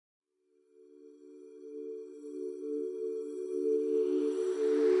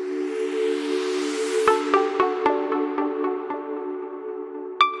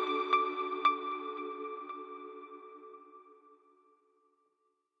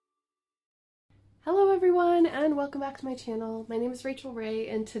Hello everyone and welcome back to my channel. My name is Rachel Ray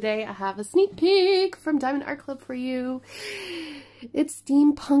and today I have a sneak peek from Diamond Art Club for you. It's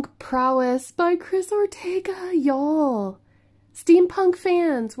Steampunk Prowess by Chris Ortega, y'all. Steampunk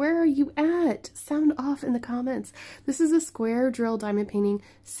fans, where are you at? Sound off in the comments. This is a square drill diamond painting,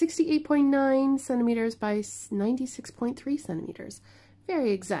 68.9 centimeters by 96.3 centimeters. Very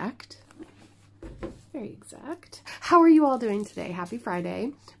exact. Very exact. How are you all doing today? Happy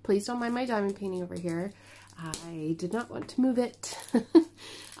Friday. Please don't mind my diamond painting over here. I did not want to move it.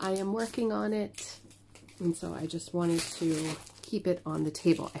 I am working on it, and so I just wanted to keep it on the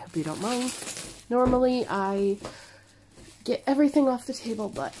table. I hope you don't mind. Normally I get everything off the table,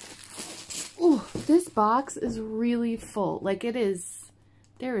 but ooh, this box is really full. Like it is,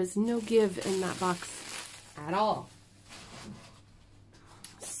 there is no give in that box at all.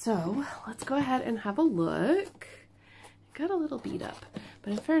 So let's go ahead and have a look. It got a little beat up,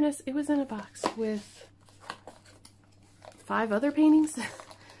 but in fairness, it was in a box with 5 other paintings.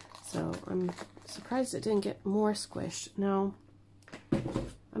 So I'm surprised it didn't get more squished. Now,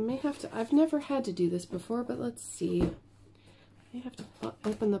 I may have to, I've never had to do this before, but let's see. I may have to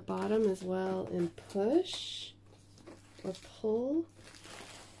open the bottom as well and push or pull.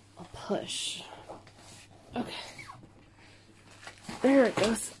 I'll push. Okay. There it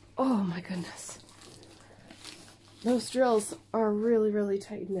goes. Oh my goodness. Those drills are really, really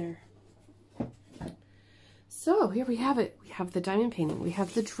tight in there. So here we have it. We have the diamond painting. We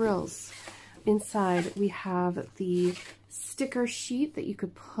have the drills. Inside we have the sticker sheet that you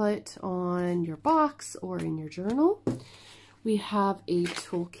could put on your box or in your journal. We have a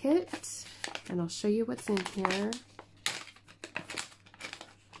toolkit, and I'll show you what's in here.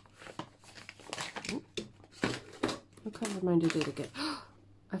 What color mine did it get?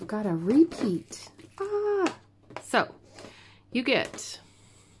 I've got a repeat. So you get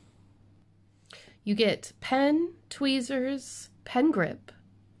pen, tweezers, pen grip.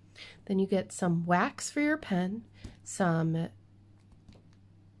 Then you get some wax for your pen, some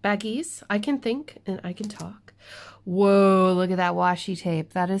baggies. I can think and I can talk. Whoa, look at that washi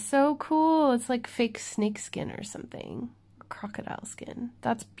tape. That is so cool. It's like fake snake skin or something. Crocodile skin.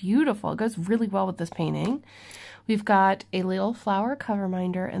 That's beautiful. It goes really well with this painting. We've got a little flower cover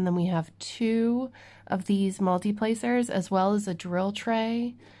minder, and then we have 2 of these multi-placers, as well as a drill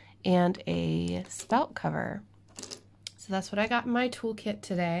tray and a spout cover. So that's what I got in my toolkit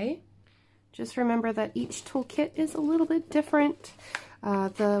today. Just remember that each toolkit is a little bit different.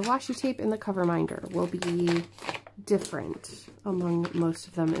 The washi tape and the cover minder will be different among most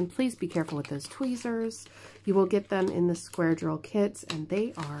of them, and please be careful with those tweezers. You will get them in the square drill kits, and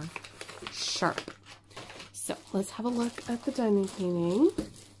they are sharp. So let's have a look at the diamond painting.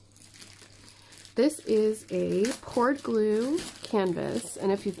 This is a poured glue canvas,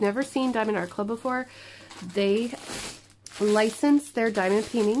 and if you've never seen Diamond Art Club before, they license their diamond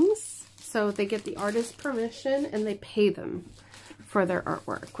paintings, so they get the artist's permission and they pay them for their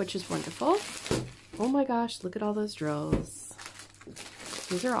artwork, which is wonderful. Oh my gosh, look at all those drills.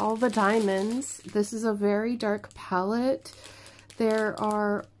 These are all the diamonds. This is a very dark palette. There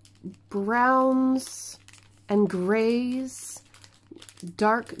are browns and grays,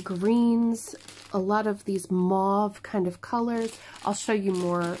 dark greens, a lot of these mauve kind of colors. I'll show you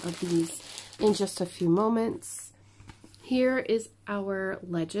more of these in just a few moments. Here is our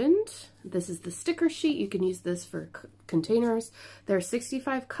legend. This is the sticker sheet. You can use this for containers. There are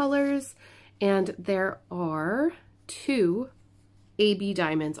 65 colors, and there are 2 AB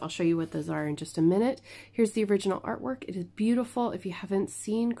diamonds. I'll show you what those are in just a minute. Here's the original artwork. It is beautiful. If you haven't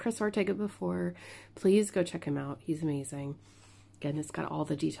seen Chris Ortega before, please go check him out. He's amazing. Again, it's got all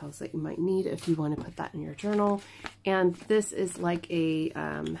the details that you might need if you want to put that in your journal. And this is like a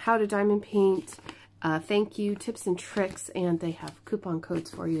how to diamond paint thank you tips and tricks, and they have coupon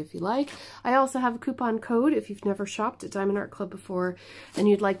codes for you if you like. I also have a coupon code if you've never shopped at Diamond Art Club before and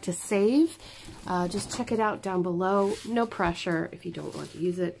you'd like to save. Just check it out down below. No pressure if you don't want to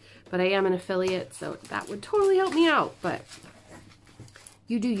use it, but I am an affiliate, so that would totally help me out, but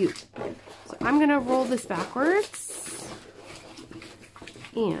you do you. So I'm gonna roll this backwards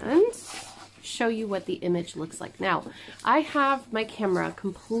and show you what the image looks like. Now, I have my camera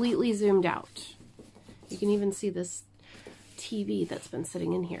completely zoomed out. You can even see this TV that's been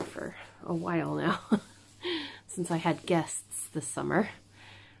sitting in here for a while now, since I had guests this summer.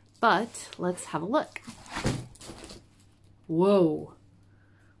 But let's have a look. Whoa.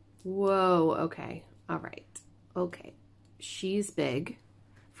 Whoa, okay. All right. Okay. She's big,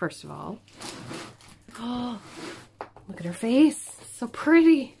 first of all. Oh, look at her face. So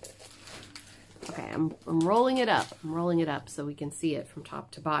pretty. Okay, I'm rolling it up. I'm rolling it up so we can see it from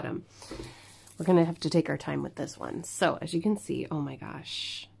top to bottom. we're going to have to take our time with this one. So as you can see, oh my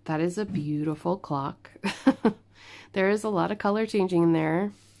gosh, that is a beautiful clock. There is a lot of color changing in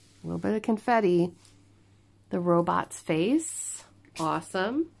there. A little bit of confetti. The robot's face.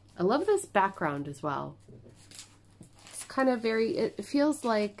 Awesome. I love this background as well. It's kind of it feels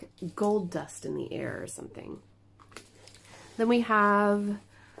like gold dust in the air or something. Then we have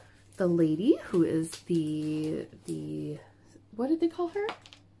the lady who is the what did they call her?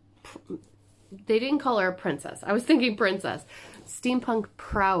 They didn't call her a princess. I was thinking princess. Steampunk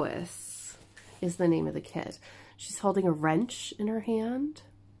Prowess is the name of the kit. She's holding a wrench in her hand.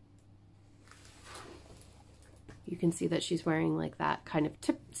 You can see that she's wearing like that kind of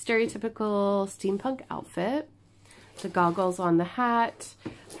stereotypical steampunk outfit. The goggles on the hat.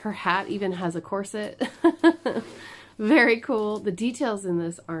 Her hat even has a corset. Very cool. The details in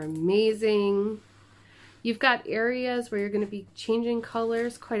this are amazing. You've got areas where you're going to be changing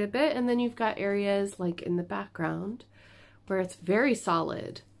colors quite a bit, and then you've got areas like in the background where it's very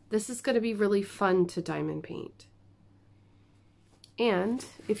solid. This is going to be really fun to diamond paint. And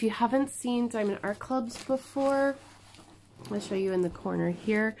if you haven't seen diamond art clubs before, I'll show you in the corner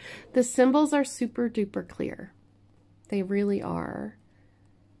here. The symbols are super duper clear. They really are.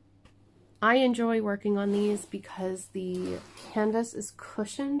 I enjoy working on these because the canvas is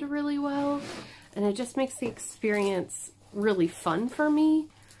cushioned really well, and it just makes the experience really fun for me.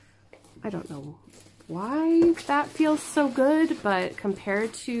 I don't know why that feels so good, but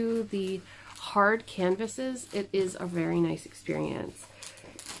compared to the hard canvases, it is a very nice experience.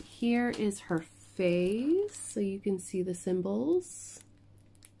 Here is her face, so you can see the symbols.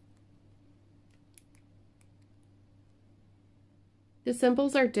 The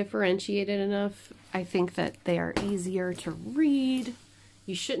symbols are differentiated enough, I think, that they are easier to read.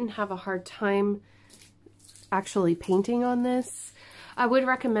 You shouldn't have a hard time actually painting on this. I would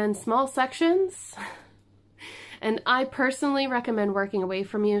recommend small sections, and I personally recommend working away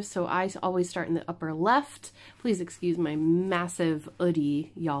from you, so I always start in the upper left. Please excuse my massive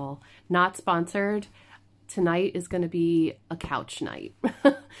hoodie, y'all. Not sponsored. Tonight is going to be a couch night.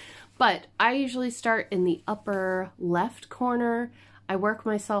 But I usually start in the upper left corner. I work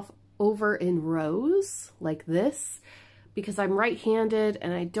myself over in rows like this because I'm right-handed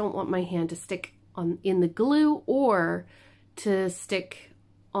and I don't want my hand to stick in the glue or to stick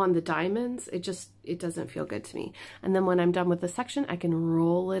on the diamonds. It doesn't feel good to me. And then when I'm done with the section, I can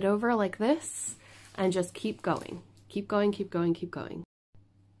roll it over like this and just keep going. Keep going, keep going, keep going.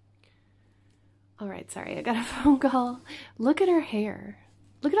 All right, sorry, I got a phone call. Look at her hair.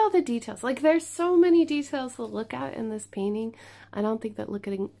 Look at all the details. Like, there's so many details to look at in this painting. I don't think that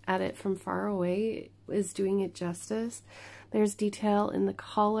looking at it from far away is doing it justice. There's detail in the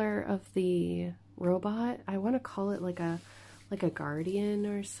collar of the robot. I want to call it like a guardian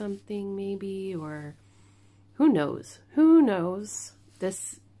or something maybe, or who knows? Who knows?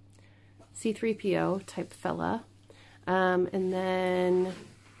 This C-3PO type fella. And then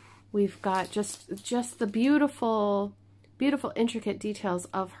we've got just the beautiful intricate details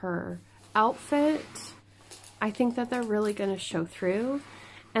of her outfit. I think that they're really going to show through.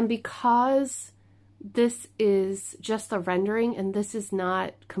 And because this is just the rendering and this is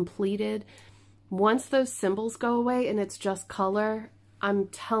not completed, once those symbols go away and it's just color, I'm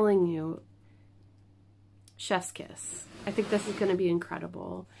telling you, chef's kiss. I think this is going to be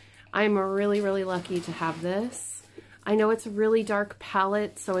incredible. I'm really, really lucky to have this. I know it's a really dark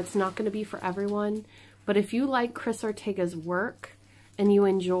palette, so it's not going to be for everyone. But if you like Chris Ortega's work and you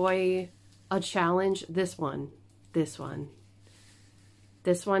enjoy a challenge, this one is going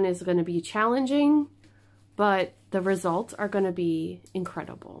to be challenging, but the results are going to be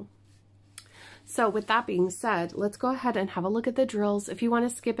incredible. So with that being said, let's go ahead and have a look at the drills. If you want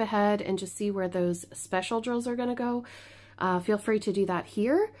to skip ahead and just see where those special drills are going to go, feel free to do that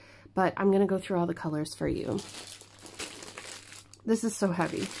here, but I'm going to go through all the colors for you. This is so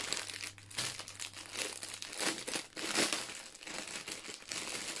heavy.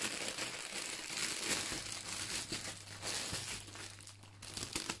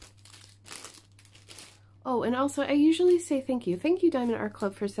 Oh, and also I usually say thank you. Thank you, Diamond Art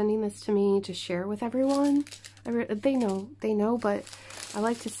Club, for sending this to me to share with everyone. They know, but I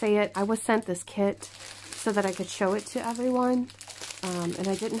like to say it. I was sent this kit so that I could show it to everyone. And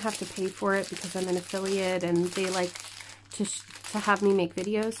I didn't have to pay for it because I'm an affiliate and they like to have me make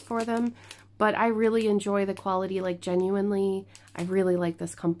videos for them. But I really enjoy the quality, like genuinely. I really like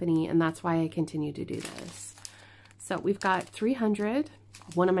this company and that's why I continue to do this. So we've got 300,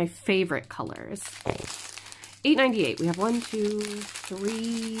 one of my favorite colors. $8.98. We have 1, 2,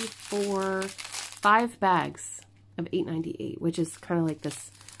 3, 4, 5 bags of $8.98, which is kind of like this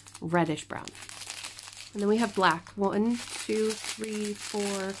reddish brown. And then we have black. 1, 2, 3, 4,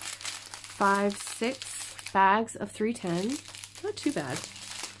 5, 6 bags of 310. Not too bad.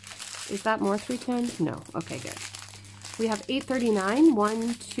 Is that more 310? No. Okay, good. We have 839.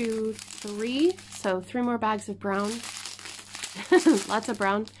 1, 2, 3. So 3 more bags of brown. Lots of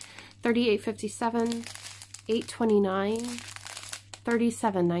brown. 3857, 829,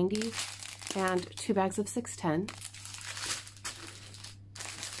 3790, and 2 bags of 610.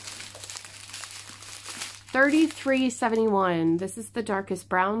 3371. This is the darkest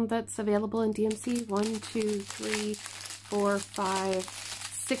brown that's available in DMC. 1, 2, 3, 4, 5,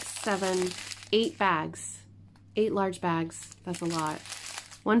 6, 7, 8 bags. 8 large bags. That's a lot.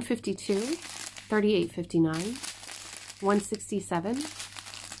 152, 3859, 167,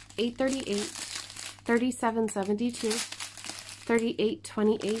 838, 3772,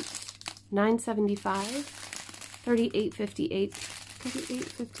 3828, 975, 3858,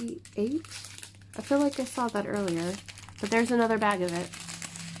 3858. I feel like I saw that earlier, but there's another bag of it.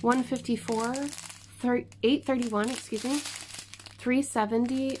 154, 831, excuse me,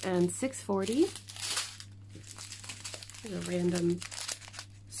 370, and 640. Here's a random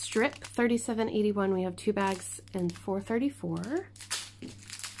strip. 3781, we have 2 bags and 434.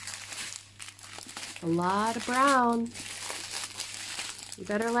 A lot of brown. You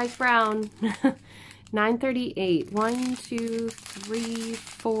better like brown. 938. 1, 2, 3,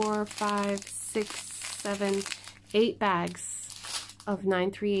 4, 5, 6, 7, 8 bags of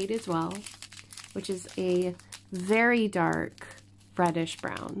 938 as well, which is a very dark reddish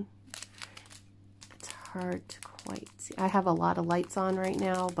brown. It's hard to quite see. I have a lot of lights on right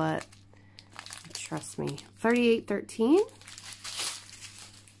now, but trust me. 3813.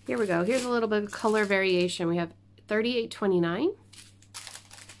 Here we go. Here's a little bit of color variation. We have 3829,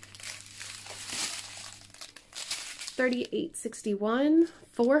 3861,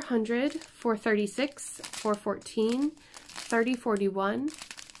 400, 436, 414, 3041,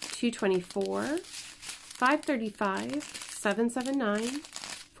 224, 535, 779,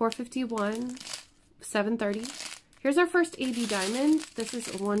 451, 730. Here's our first AB diamond. This is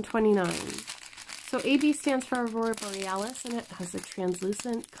 129. So AB stands for Aurora Borealis, and it has a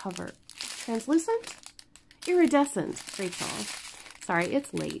translucent cover. Translucent? Iridescent, Rachel. Sorry,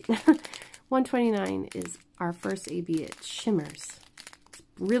 it's late. 129 is our first AB. It shimmers. It's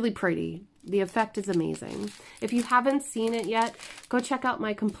really pretty. The effect is amazing. If you haven't seen it yet, go check out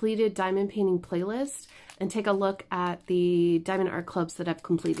my completed diamond painting playlist and take a look at the diamond art clubs that I've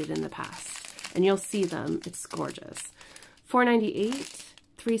completed in the past. And you'll see them. It's gorgeous. 498,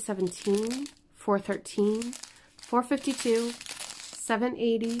 317, 413, 452,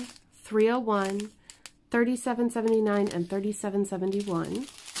 780, 301, 3779, and 3771.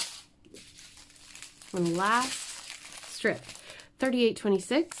 And last strip,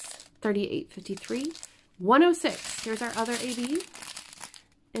 3826, 3853, 106. Here's our other AB.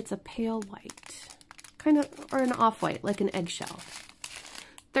 It's a pale white, kind of, or an off-white, like an eggshell.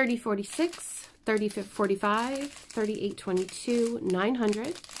 3046, 3045, 3822,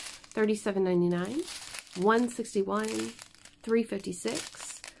 900, 3799, 161,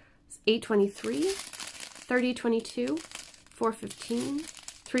 356, 823, 3022, 415,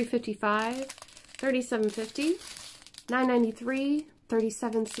 355, 3750, 993,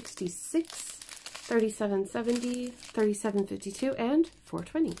 3766, 3770, 3752, and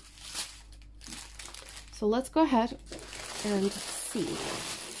 420. So let's go ahead and see.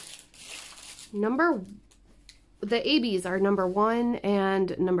 The ABs are number 1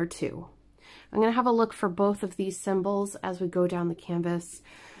 and number 2. I'm going to have a look for both of these symbols as we go down the canvas.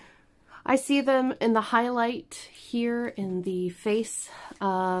 I see them in the highlight here in the face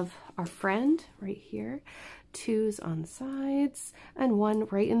of our friend right here. 2s on the sides and 1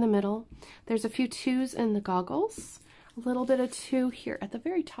 right in the middle. There's a few 2s in the goggles. A little bit of 2 here at the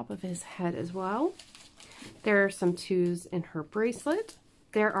very top of his head as well. There are some 2s in her bracelet.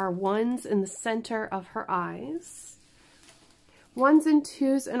 There are 1s in the center of her eyes. 1s and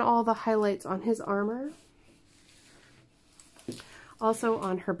 2s in all the highlights on his armor. Also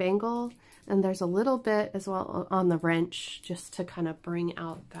on her bangle. And there's a little bit as well on the wrench, just to kind of bring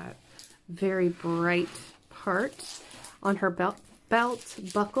out that very bright part. On her belt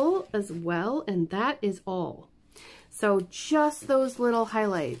buckle as well. And that is all. So just those little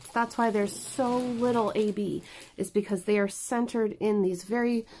highlights. That's why there's so little AB, is because they are centered in these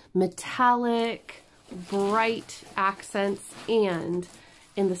very metallic, bright accents and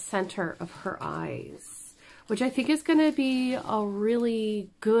in the center of her eyes, which I think is going to be a really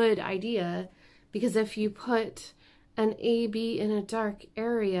good idea, because if you put an AB in a dark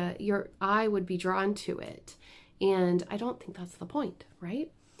area, your eye would be drawn to it. And I don't think that's the point,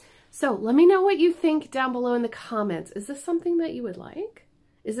 right? So let me know what you think down below in the comments. Is this something that you would like?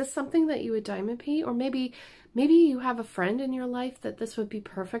 Is this something that you would diamond paint? Or maybe you have a friend in your life that this would be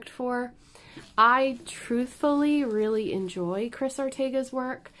perfect for. I truthfully really enjoy Chris Ortega's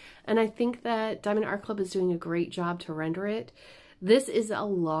work, and I think that Diamond Art Club is doing a great job to render it. This is a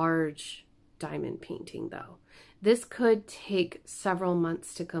large diamond painting though. This could take several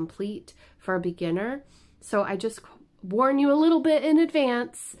months to complete for a beginner. So I just warn you a little bit in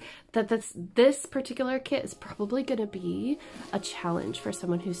advance that this particular kit is probably going to be a challenge for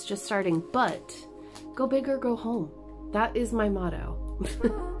someone who's just starting, but go big or go home. That is my motto.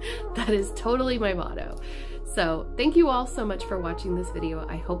 That is totally my motto. So thank you all so much for watching this video.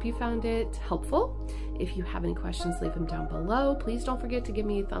 I hope you found it helpful. If you have any questions, leave them down below. Please don't forget to give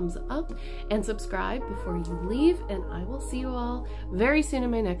me a thumbs up and subscribe before you leave, and I will see you all very soon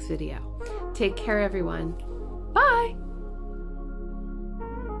in my next video. Take care, everyone.